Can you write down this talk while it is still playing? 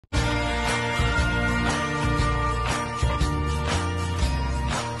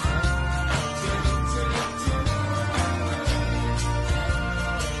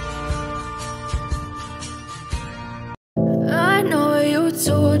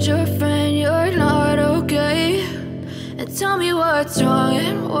told your friend you're not okay? And tell me what's wrong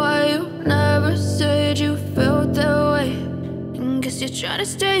and why you never said you felt that way. And guess you're trying to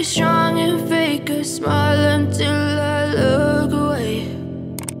stay strong and fake a smile until I look away.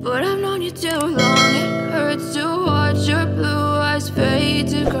 But I've known you too long, it hurts to watch your blue eyes fade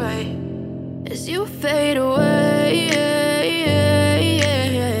to gray as you fade away,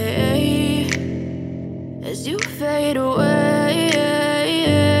 as you fade away.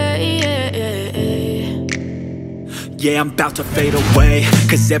 Yeah, I'm about to fade away,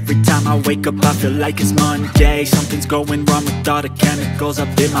 cause every time I wake up I feel like it's Monday. Something's going wrong with all the chemicals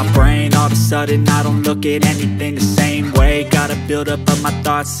up in my brain. All of a sudden I don't look at anything the same way. Got a buildup of my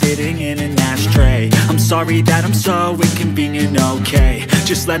thoughts sitting in an ashtray. I'm sorry that I'm so inconvenient, okay?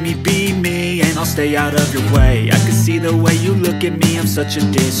 Just let me be me and I'll stay out of your way. I can see the way you look at me, I'm such a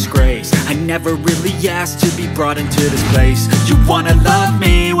disgrace. I never really asked to be brought into this place. You wanna love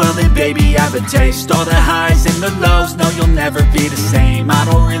me? Well then baby I have a taste. All the highs and the lows, no, you'll never be the same. I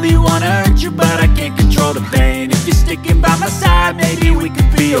don't really wanna hurt you, but I can't control the pain. If you're sticking by my side, maybe we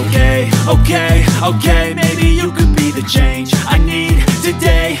could be okay. Okay, maybe you could be the change I need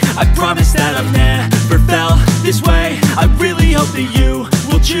today. I promise that I've never felt this way. I really hope that you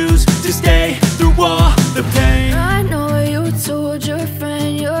will choose to stay through all the pain. I know you told your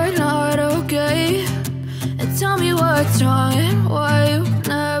friend you're not okay. And tell me what's wrong and why you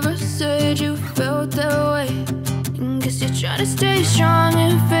never said you felt that way. Guess you're trying to stay strong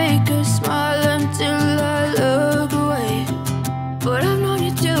and fake a smile until I look away. But I've known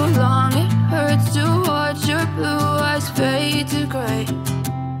you too long, it hurts to watch your blue eyes fade to gray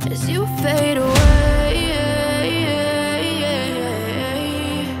as you fade away,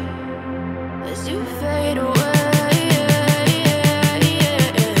 as you fade away,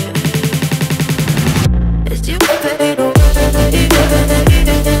 as you fade away.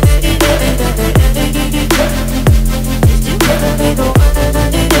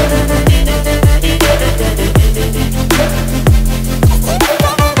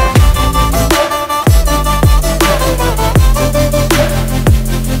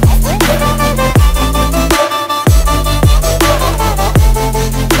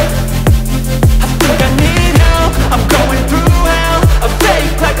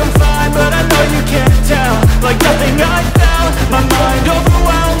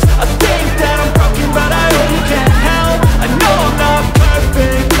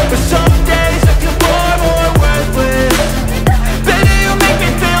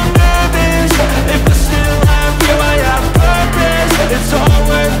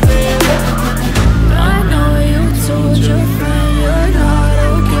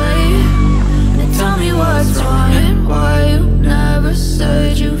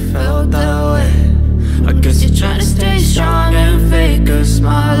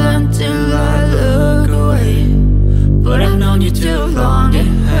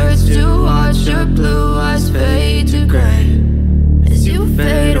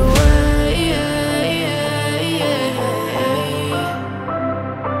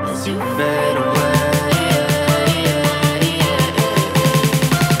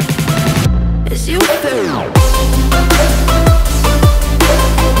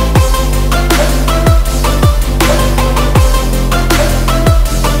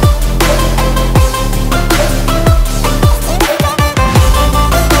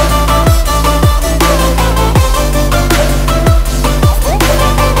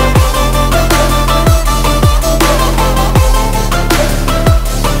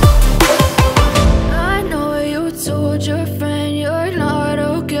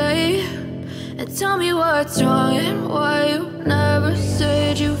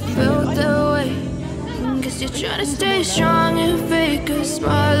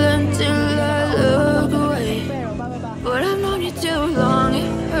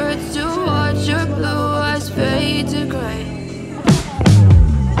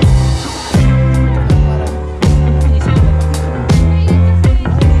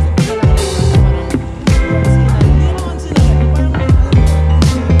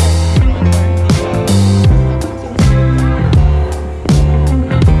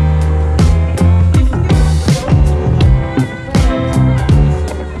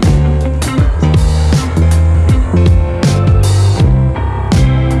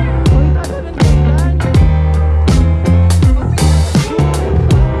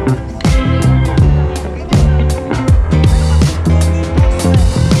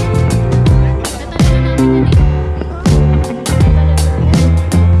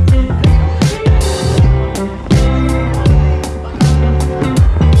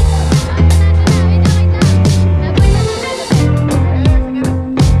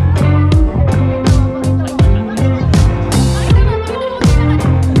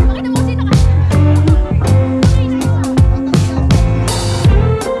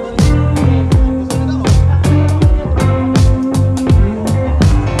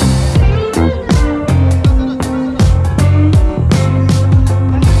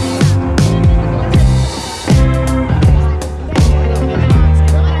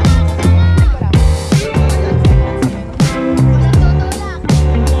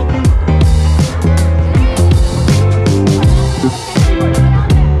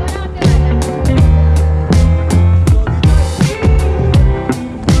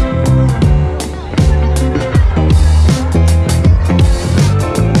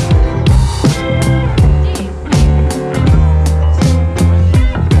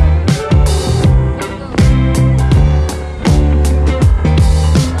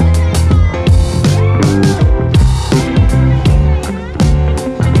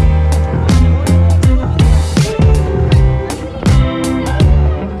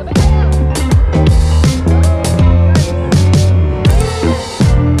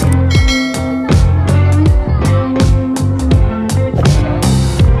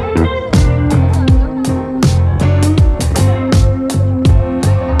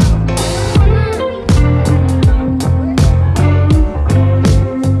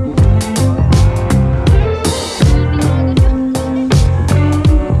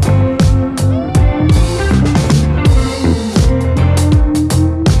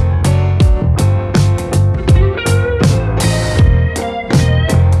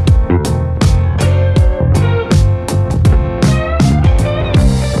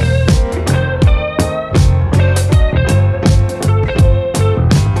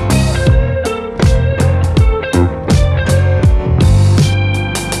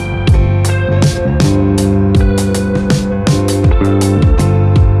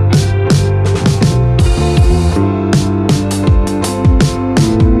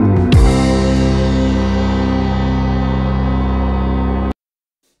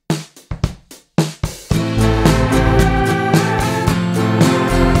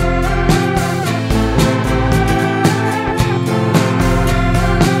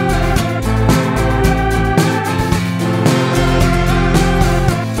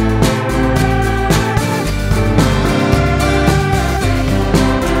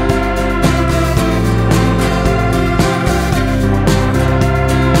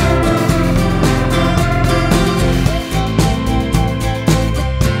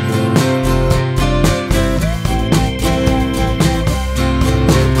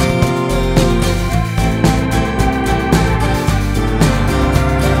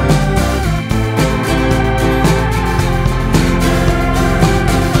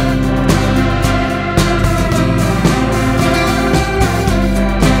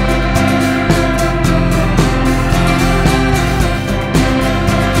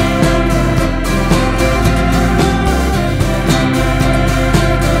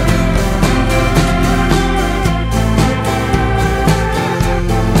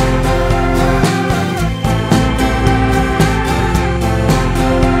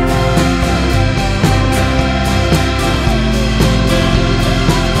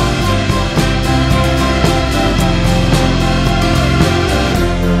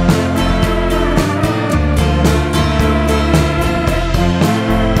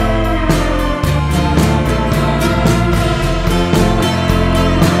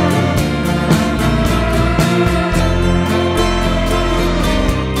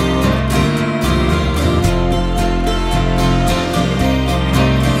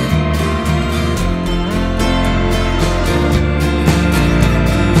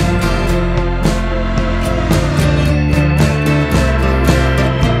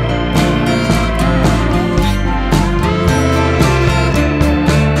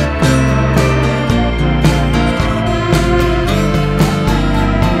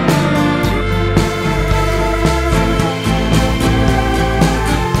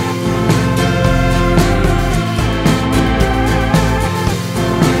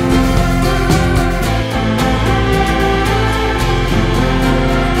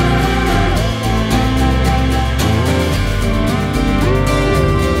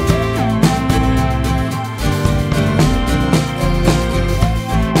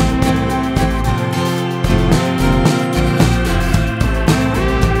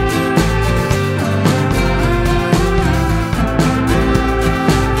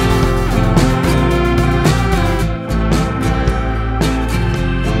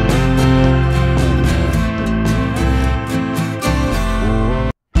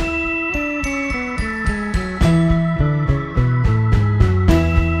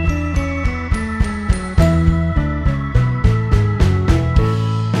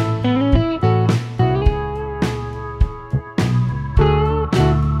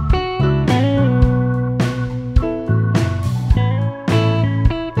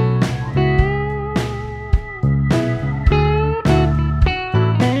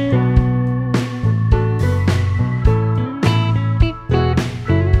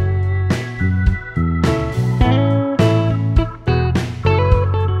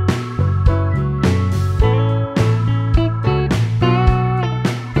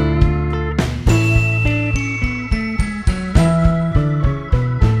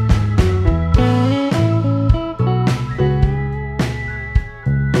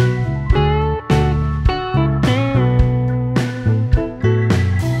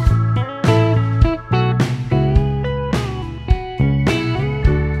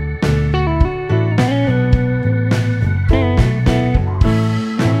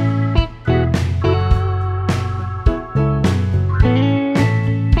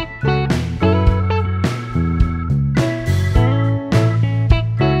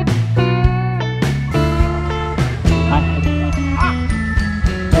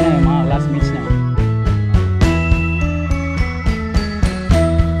 classmates niya.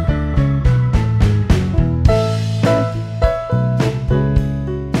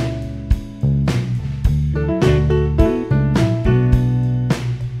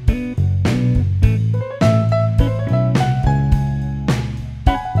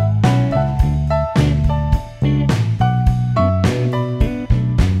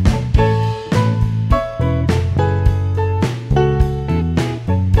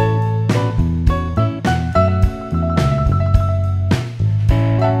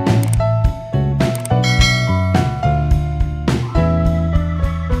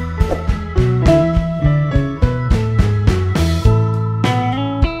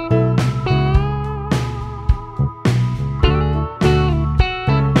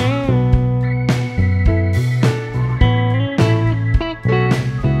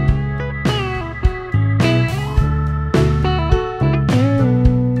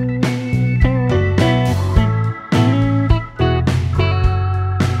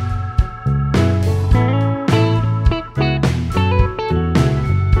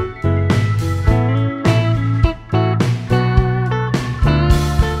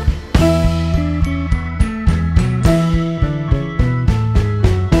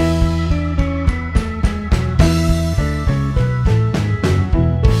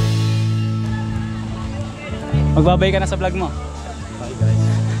 Magbabay ka na sa vlog mo.